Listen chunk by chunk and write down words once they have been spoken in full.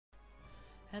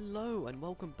Hello and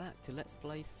welcome back to Let's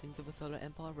Play Sins of a Solar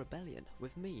Empire Rebellion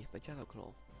with me,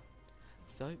 TheDragoclaw.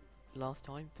 So, last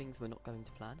time things were not going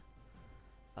to plan.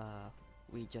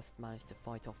 We just managed to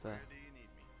fight off a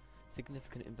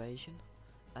significant invasion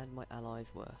and my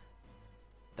allies were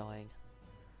dying.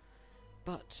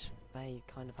 But they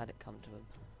kind of had it come to them,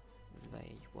 as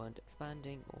they weren't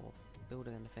expanding or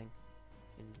building anything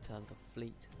in terms of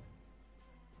fleet.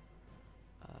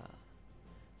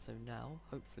 So now,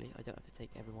 hopefully, I don't have to take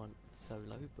everyone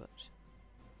solo, but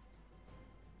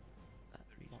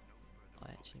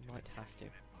I actually might have to.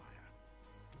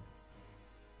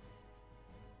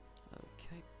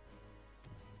 Okay.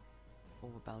 All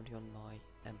the bounty on my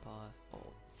empire, or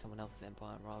someone else's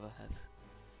empire rather, has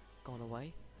gone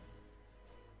away.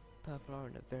 Purple are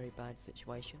in a very bad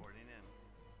situation.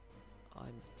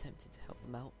 I'm tempted to help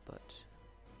them out, but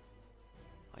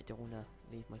I don't want to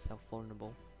leave myself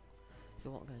vulnerable. So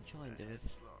what I'm going to try and do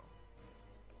is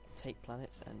take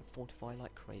planets and fortify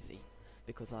like crazy,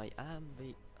 because I am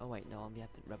the... oh wait, no, I'm the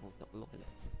Advent Rebels, not the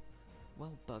Loyalists.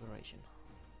 Well, buggeration.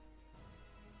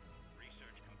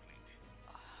 Research complete.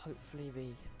 Hopefully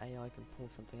the AI can pull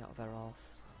something out of their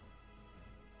arse.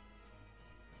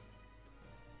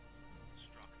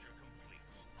 Structure complete.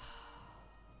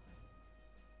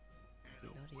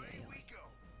 Bloody AI.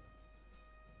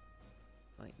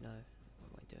 Wait, no, what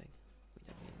am I doing? We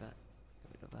don't need that.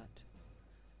 Get rid of that.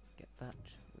 Get that.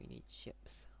 We need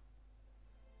ships.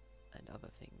 And other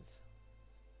things.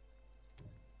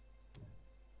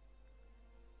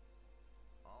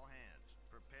 All hands,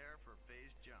 prepare for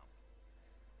phase jump.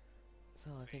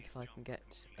 So I think if I can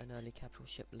get an early capital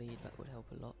ship lead, that would help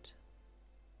a lot.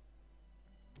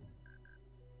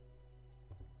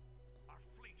 Our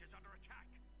fleet is under attack.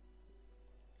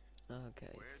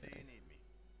 Okay, Where so do you need me?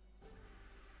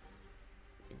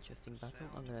 interesting battle.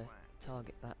 I'm gonna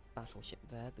target that battleship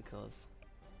there because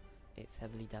it's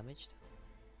heavily damaged.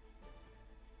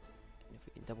 And if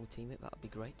we can double team it, that would be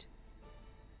great.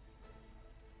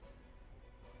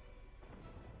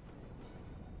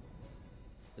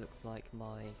 Looks like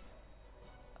my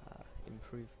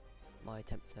my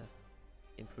attempt to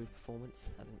improve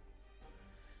performance hasn't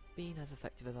been as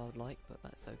effective as I would like, but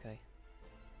that's okay.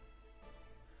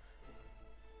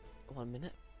 1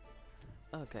 minute.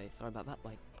 Okay, sorry about that.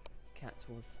 My cat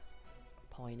was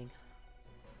pining.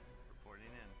 Reporting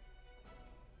in.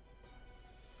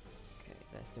 Okay,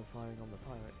 they're still firing on the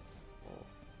pirates, or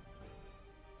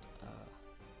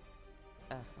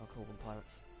I'll call them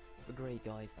pirates. The grey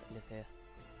guys that live here.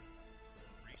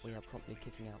 We are promptly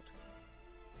kicking out.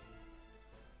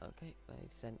 Okay, they've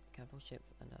sent capital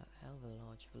ships and a hell of a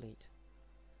large fleet.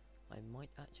 I might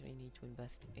actually need to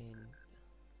invest in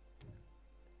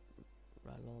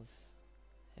Rallo's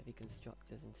heavy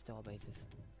constructors and star bases.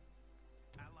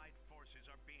 Allied forces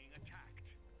are being attacked.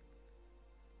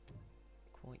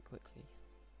 Quite quickly.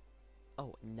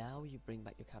 Oh, now you bring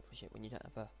back your capital ship when you don't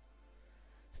have a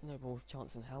snowball's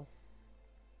chance in hell.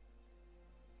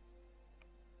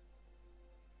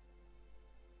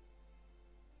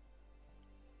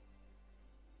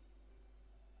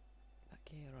 Back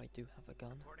here I do have a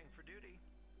gun. Reporting for duty.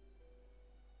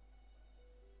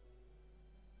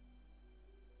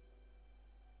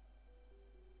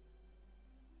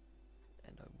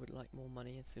 And I would like more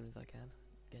money as soon as I can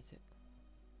get it.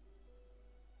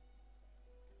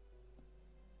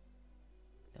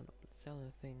 I'm not going to sell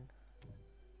anything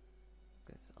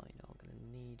because I know I'm going to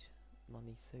need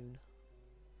money soon.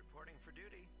 Reporting for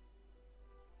duty.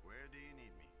 Where do you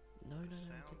need me? No,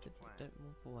 Sounds plan. don't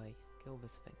move away. Kill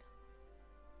this thing.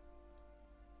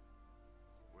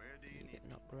 Where do you You need get an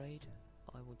me? upgrade.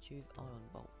 I will choose Iron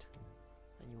Bolt.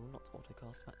 And you will not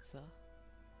autocast that, sir.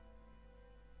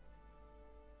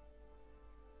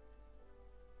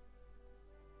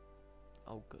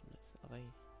 Oh goodness, are they...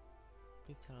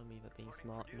 Please tell me they're being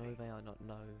Reporting smart. for No, duty. they are not.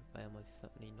 No, they are most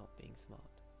certainly not being smart.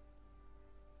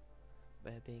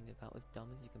 They're being about as dumb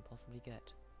as you can possibly get.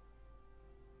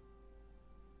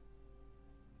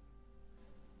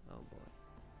 Oh boy.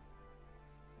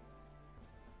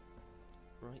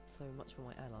 Right, so much for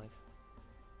my allies.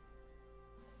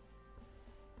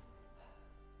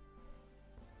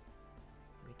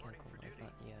 We can Reporting for colonize duty.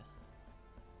 that, yeah.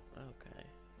 Okay.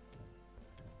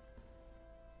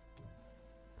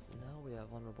 So now we are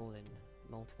vulnerable in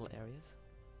multiple areas.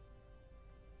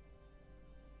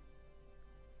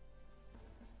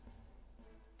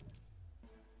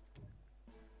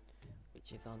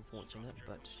 Which is unfortunate,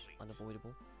 but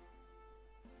unavoidable.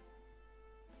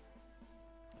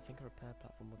 I think a repair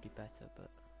platform would be better, but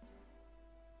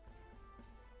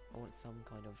I want some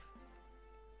kind of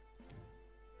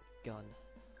gun. An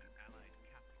allied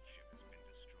capital ship has been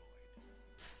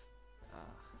destroyed.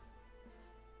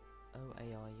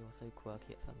 AI, you're so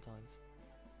quirky at sometimes.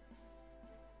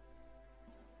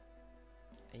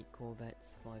 8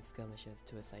 corvettes, 5 skirmishers,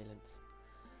 2 assailants.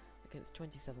 Against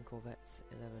 27 corvettes,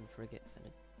 11 frigates and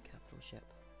a capital ship.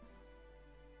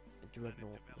 A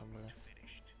dreadnought, nonetheless.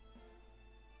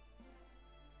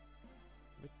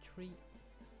 Retreat.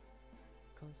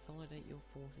 Consolidate your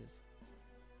forces.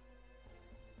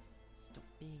 Stop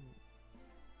being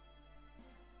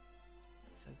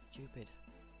so stupid.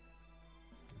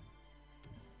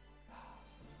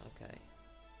 Okay.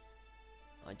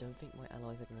 I don't think my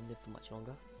allies are going to live for much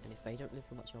longer, and if they don't live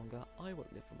for much longer, I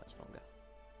won't live for much longer.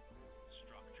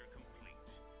 Structure complete.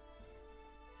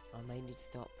 I may need to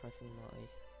start pressing my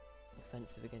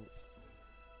offensive against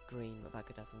green, but that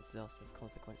could have some disastrous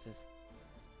consequences,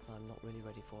 so I'm not really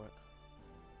ready for it.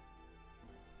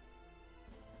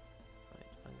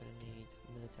 Right, I'm going to need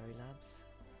military labs.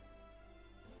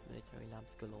 Military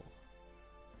labs galore.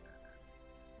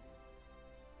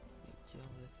 Need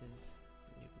javelisses,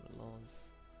 need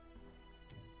rouleaux.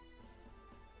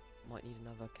 Might need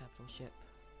another capital ship.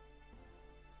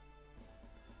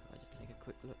 If I just take a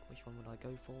quick look, which one would I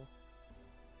go for?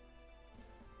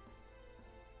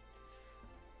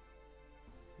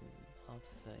 Hard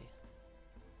to say.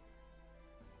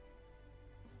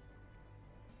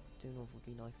 Dunov would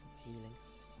be nice for healing.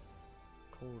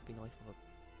 Core would be nice for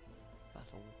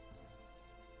battle.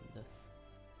 This.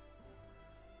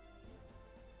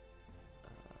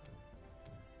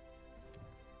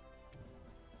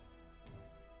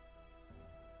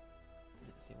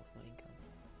 Let's see what's my income.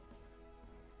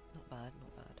 Not bad,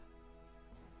 not bad.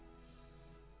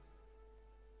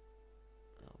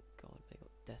 Oh god, they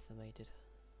got decimated.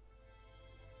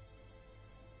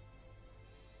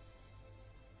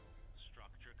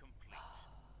 Structure complete.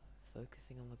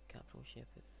 Focusing on the capital ship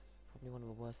is probably one of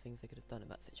the worst things they could have done in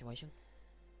that situation.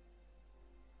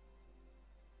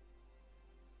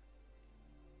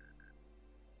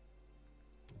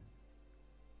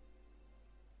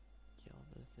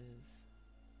 Javelisses.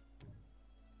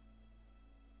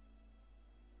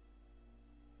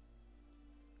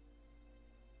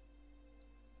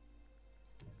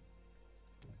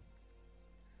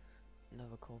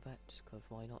 Another corvette,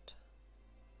 because why not?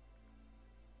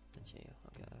 Actually,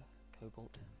 I'll get a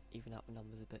cobalt, even out the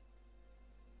numbers a bit.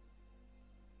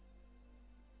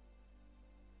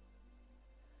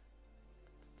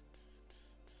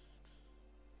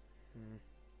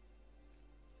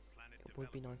 It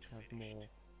would be nice to have more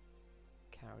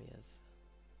carriers,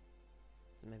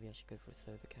 so maybe I should go for a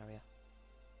Sova carrier.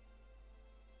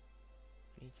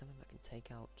 I need something that can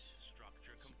take out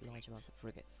large amounts of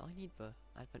frigates. I need the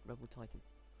Advent Rebel Titan.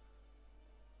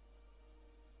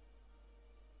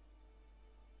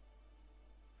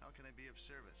 How can I be of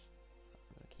service?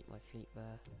 I'm going to keep my fleet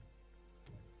there.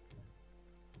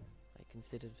 I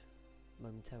considered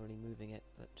momentarily moving it,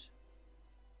 but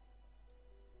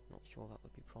not sure that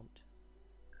would be prompt.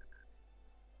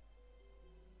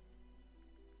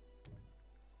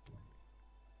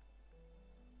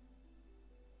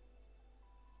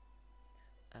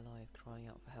 Ally is crying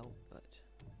out for help, but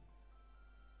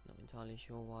not entirely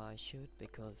sure why I should,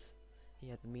 because he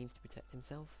had the means to protect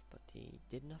himself, but he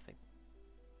did nothing.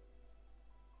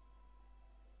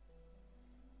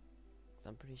 So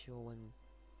I'm pretty sure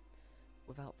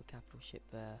without the capital ship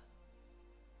there,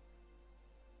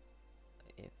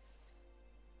 if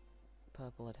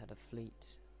Purple had had a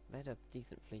fleet, they had a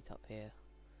decent fleet up here,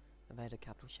 and they had a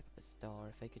capital ship at the star,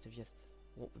 if they could have just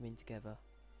walked them in together.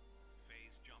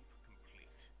 Phase jump complete.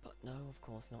 But no, of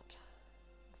course not,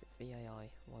 because it's the AI.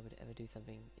 Why would it ever do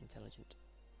something intelligent?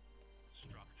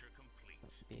 Structure complete.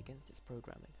 That would be against its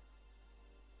programming.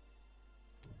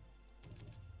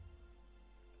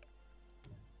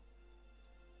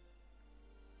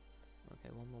 Okay,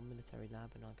 one more military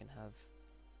lab and I can have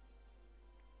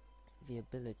the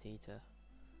ability to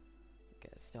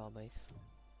get a starbase.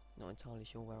 Not entirely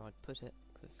sure where I'd put it,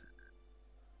 because,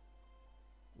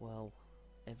 well,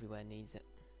 everywhere needs it.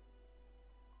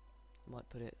 Might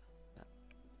put it at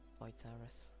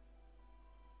Vitaris.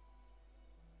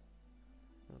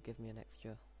 It'll give me an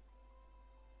extra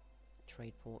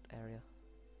trade port area.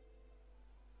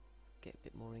 Get a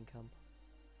bit more income.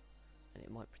 And it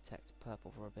might protect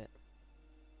Purple for a bit.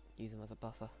 Use them as a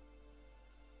buffer.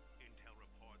 Intel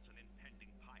reports an impending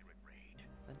pirate raid.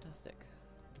 Fantastic.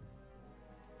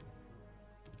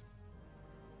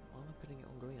 Why am I putting it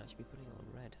on green? I should be putting it on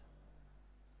red.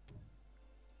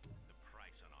 The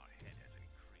price on our head has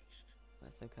increased.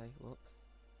 That's okay. Whoops.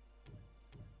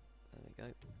 There we go.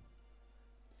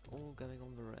 It's all going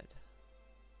on the red.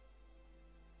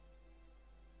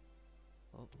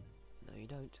 Oh, no you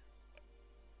don't.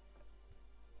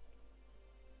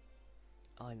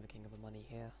 I'm the king of the money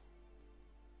here.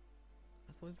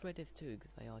 I suppose Red is too,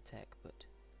 because they are tech, but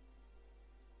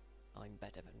I'm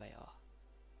better than they are.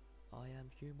 I am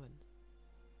human.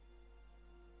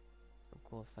 Of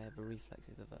course, they have the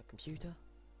reflexes of a computer.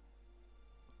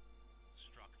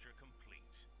 Structure complete.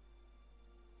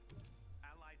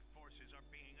 Allied forces are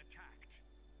being attacked.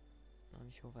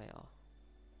 I'm sure they are.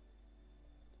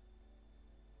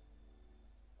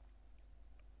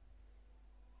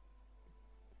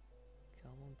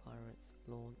 Come on, pirates,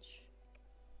 launch.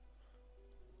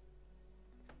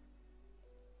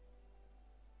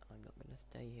 I'm not gonna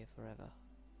stay here forever.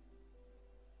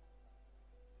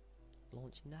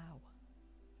 Launch now.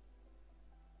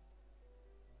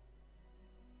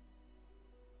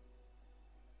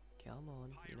 Come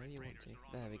on, you know you want to.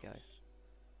 There we go.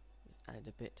 Just added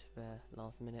a bit there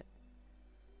last minute.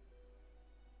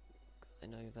 Because I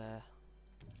know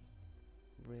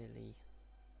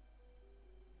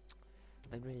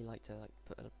they really like to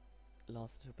put a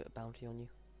last little bit of bounty on you.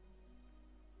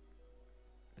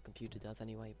 The computer does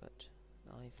anyway, but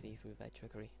I see through their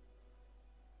trickery.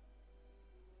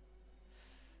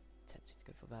 Tempted to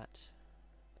go for that.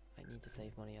 I need to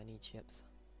save money, I need ships.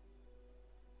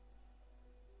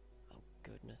 Oh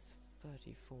goodness,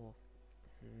 34.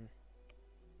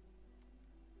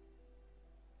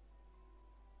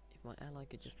 If my ally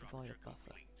could just provide a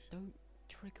buffer. Don't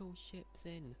trickle ships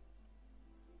in.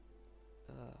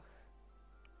 Ugh.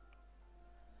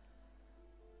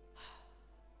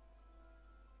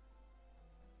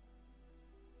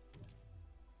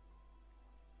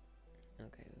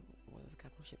 Okay, what does a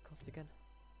capital ship cost again?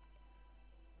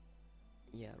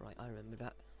 Yeah, right, I remember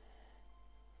that.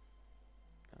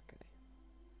 Okay.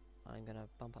 I'm gonna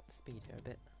bump up the speed here a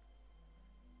bit.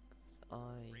 Because I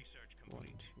want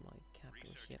my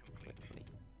capital ship quickly.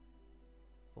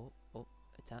 Oh,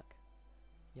 attack.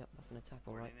 Yep, that's an attack,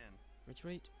 alright.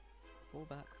 Retreat. Fall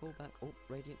back. Oh,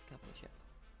 Radiant's capital ship.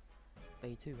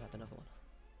 They too have another one.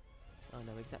 I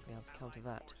know exactly how to counter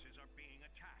that.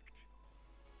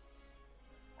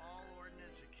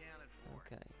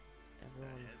 Okay,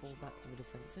 everyone fall back to the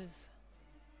defences.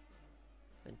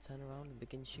 Then turn around and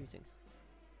begin shooting.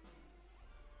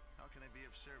 How can I be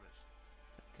of service?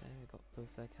 Okay, we've got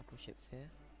both their capital ships here.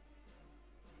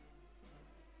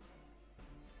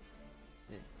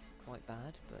 This is quite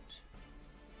bad, but...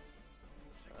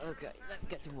 Okay, let's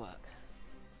get to work.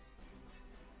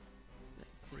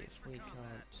 Let's see if we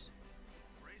can't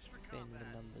thin the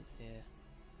numbers here.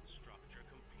 Structure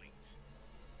complete.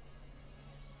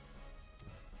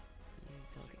 You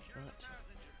target that.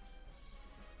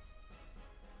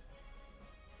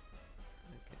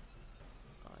 Okay.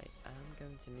 I am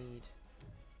going to need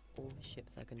all the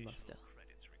ships I can muster.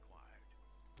 Credits required.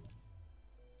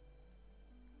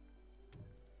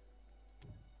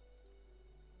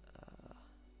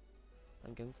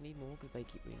 I'm going to need more because they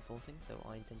keep reinforcing, so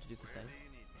I intend to do the same. Where do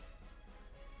you need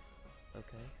me?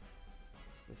 Okay.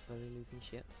 We're slowly losing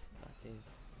ships. That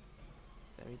is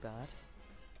very bad.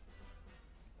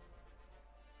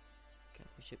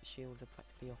 Capital ship shields are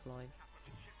practically offline.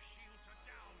 Capital ship shields are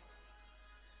down.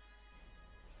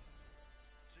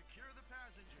 Secure the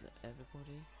passengers. Now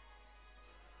everybody,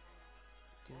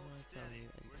 do what I tell you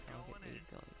and target these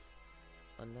guys.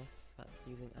 Unless that's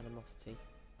using animosity,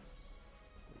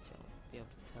 which I'll be able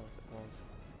to tell if it was.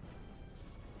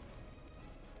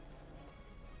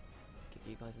 Give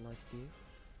you guys a nice view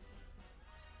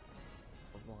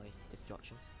of my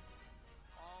destruction.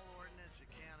 All ordnance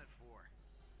accounted for.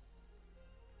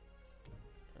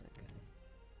 Okay.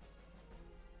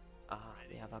 Ah,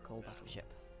 we have our coal battleship.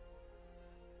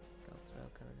 Gas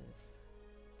rail cannon is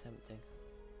tempting.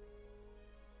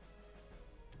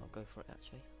 I'll go for it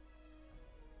actually.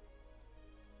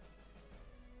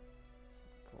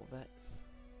 Some corvettes.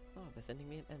 Oh, they're sending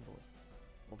me an envoy.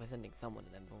 Or they're sending someone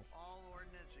an envoy. All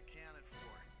ordnance accounted for.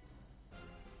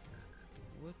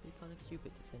 Would be kind of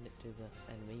stupid to send it to the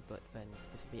enemy, but then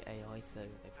this would be AI, so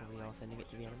they probably are sending it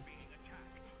to the enemy. Being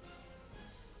attacked.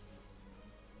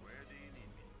 Where do you need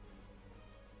me?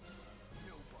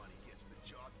 Nobody gets the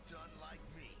job done like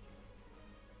me.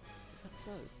 Is that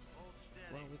so? Hold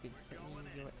steady. Well, we could We're certainly going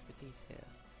use your in. expertise here.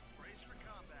 Brace for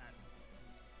combat.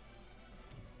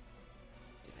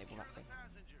 Disable that Secure thing. the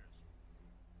passengers.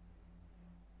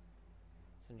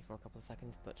 It's only for a couple of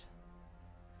seconds, but...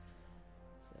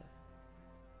 So...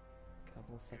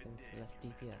 Couple of seconds, less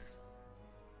DPS.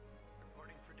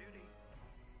 Reporting for duty.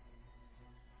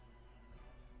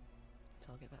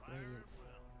 Target that Fire radiance.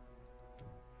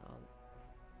 at will.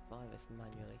 Fire this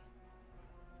manually.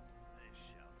 This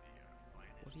shall be our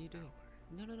finest What are you doing?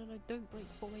 hour. No, don't break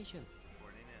formation!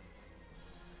 Reporting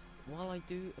in. While I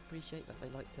do appreciate that they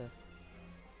like to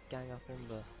gang up on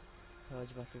the purge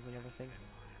vessels and everything.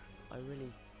 I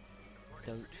really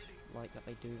don't like that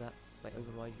they do that. They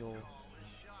override your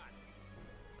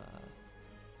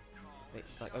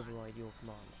override your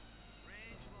commands.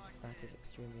 That is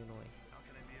extremely annoying. How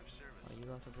can I be of service? Are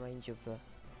you out of range of the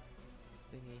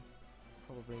thingy?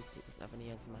 Probably. It doesn't have any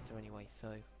antimatter anyway,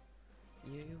 so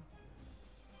you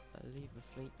leave the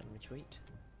fleet and retreat.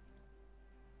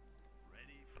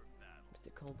 Ready for battle.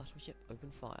 Mr. Cole battleship,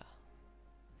 open fire.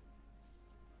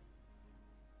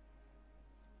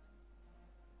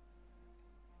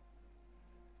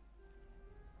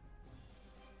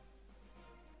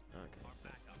 Okay, so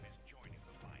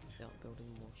start building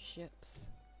more ships.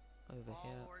 Over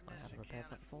here I have a repair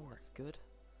platform, that's good.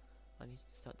 I need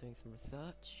to start doing some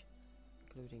research,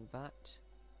 including that,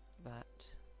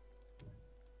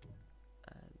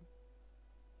 and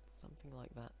something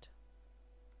like that.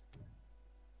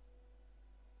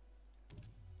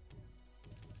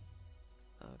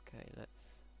 Okay,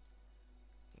 let's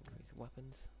increase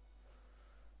weapons.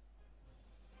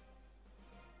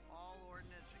 All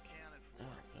ordnance accounted for.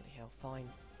 Oh, bloody hell, fine.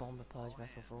 Bomb the purge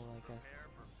vessel for all I care. Prepare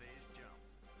for phase jump.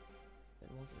 Then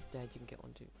once it's dead you can get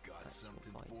onto Got actual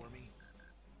something fighting, for me?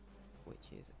 which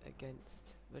is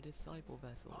against the disciple I'll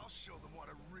vessels. show them what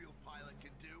a real pilot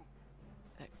can do.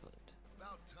 Excellent.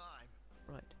 About time.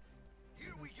 Right.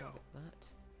 Here we Let's go. target that.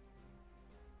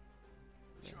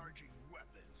 Then Charging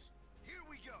weapons. Here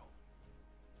we go.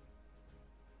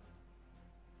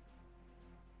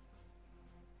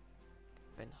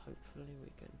 hopefully we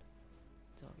can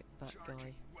target that guy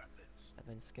Charging weapons. and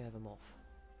then scare them off.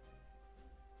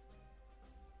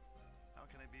 How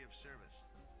can I be of service?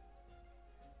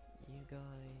 You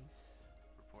guys...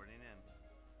 Reporting in.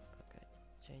 Okay,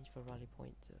 change the rally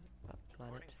point to that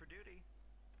planet. Reporting for duty.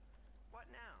 What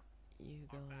now? You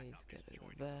guys get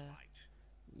over there.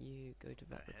 You go to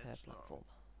that repair platform.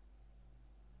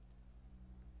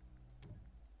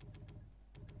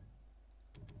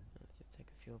 Let's just take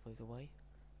a few of those away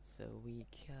so we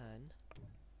can...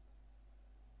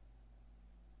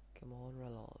 Come on,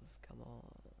 Relos, come on.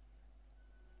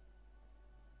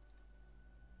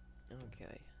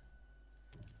 Okay.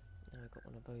 Now I've got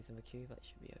one of those in the queue, that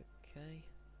should be okay.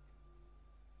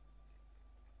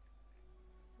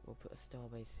 We'll put a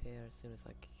starbase here as soon as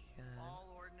I can.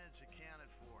 All ordnance accounted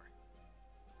for.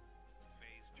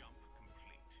 Phase jump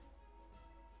complete.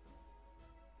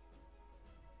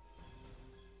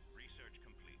 Research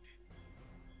complete.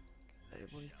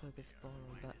 Everybody focus fire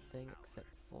on that thing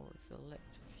except for a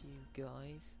select few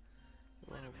guys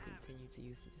who I'll continue to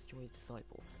use to destroy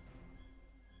disciples.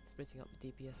 Splitting up the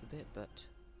DPS a bit, but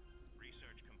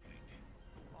Research complete.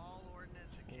 All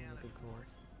ordnance all in a accounted good for.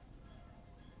 cause.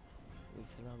 We've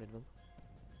surrounded them,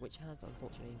 which has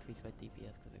unfortunately increased their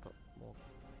DPS because we've got more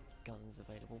guns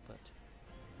available, but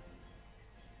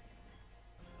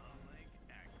Link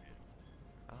active.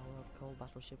 our coal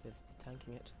battleship is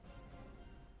tanking it.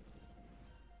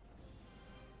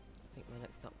 I think my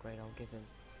next upgrade I'll give him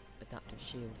adaptive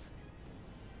shields,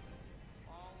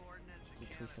 All ordnance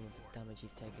decrease some of the damage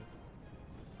he's taking.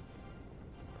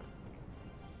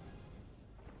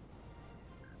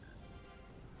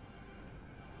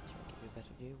 Try and give you a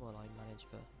better view while I manage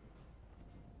the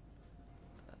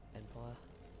Empire.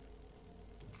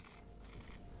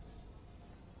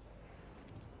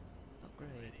 Upgrade.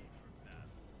 ready for battle.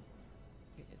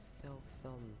 Get yourself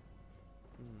some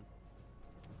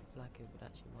flakers would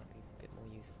actually might be a bit more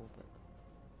useful, but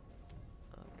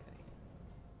okay.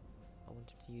 I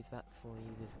want him to use that before he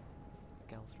uses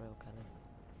Gauss rail cannon.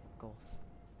 Gauss.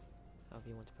 However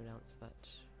you want to pronounce that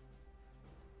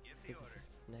Give the order.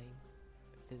 physicist's name.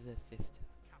 Physicist.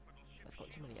 Capital ship That's got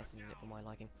too many shields S's in it are for down. my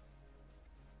liking.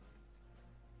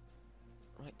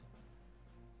 Right.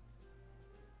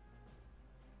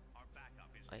 Our backup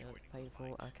is I know it's joining the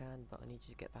painful, fight. I can, but I need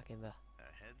you to get back in there.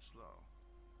 Ahead slow.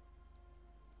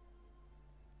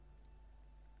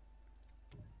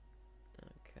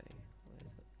 Okay,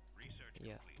 where's the... Research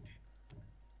Yeah. complete.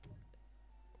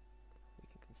 We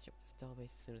can construct a starbase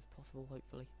as soon as possible,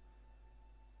 hopefully.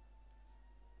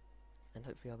 And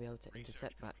hopefully I'll be able to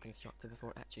intercept that constructor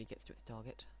before it actually gets to its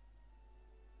target.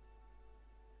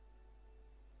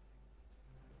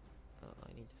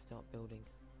 I need to start building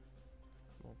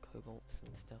more cobalts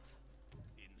and stuff.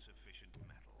 Insufficient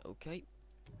metal. Okay,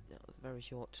 that was a very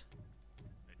short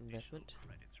investment. Additional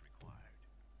credits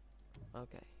required.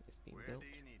 Okay, it's been Where built. do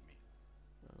you need me?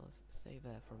 Well, let's stay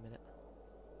there for a minute.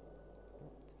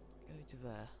 What? Go to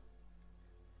there.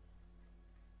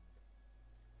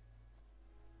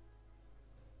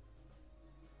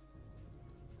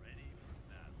 Ready for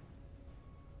battle.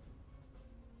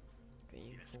 Okay,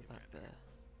 you Yes, fall back Commander. there.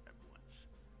 At once.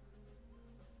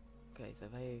 Okay, so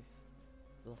they've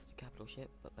lost a capital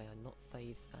ship, but they are not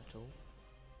phased at all.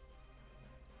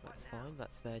 That's fine,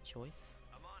 that's their choice.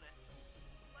 I'm on it.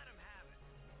 Let him have it.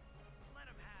 Let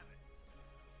him have it.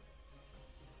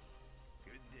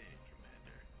 Good day,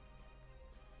 Commander.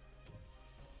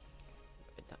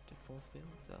 Adaptive force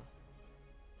fields are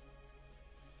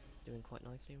doing quite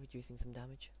nicely, reducing some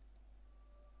damage.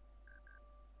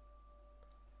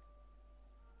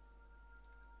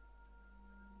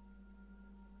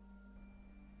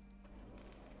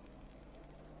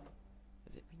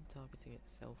 Has it been targeting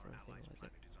itself or anything, or is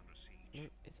it? No,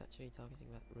 it's actually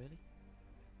targeting that, really?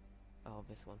 Oh,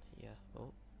 this one, yeah.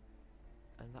 Oh.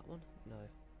 And that one? No.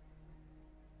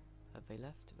 Have they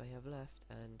left? They have left,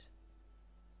 and...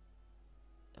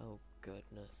 oh,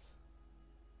 goodness.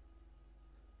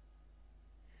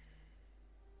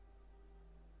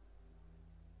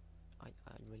 I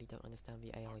really don't understand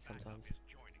the AI sometimes.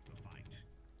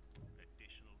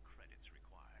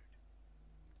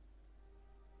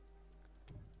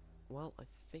 Well, I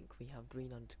think we have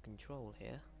green under control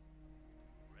here.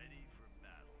 Ready for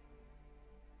battle.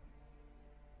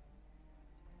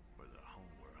 For the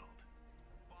home world.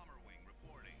 Bomber wing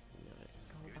reporting. No,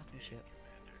 go on battleship.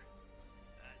 Commander.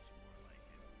 That's more like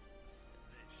it.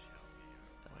 This shall be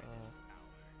our finest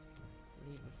hour.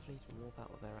 Leave the fleet and warp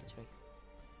out of there, actually.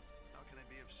 How can I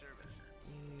be of service?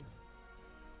 You...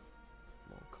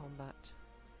 more combat.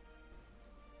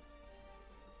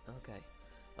 Okay.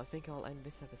 I think I'll end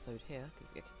this episode here,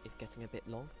 because it's getting a bit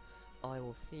long. I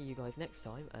will see you guys next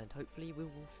time, and hopefully we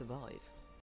will survive.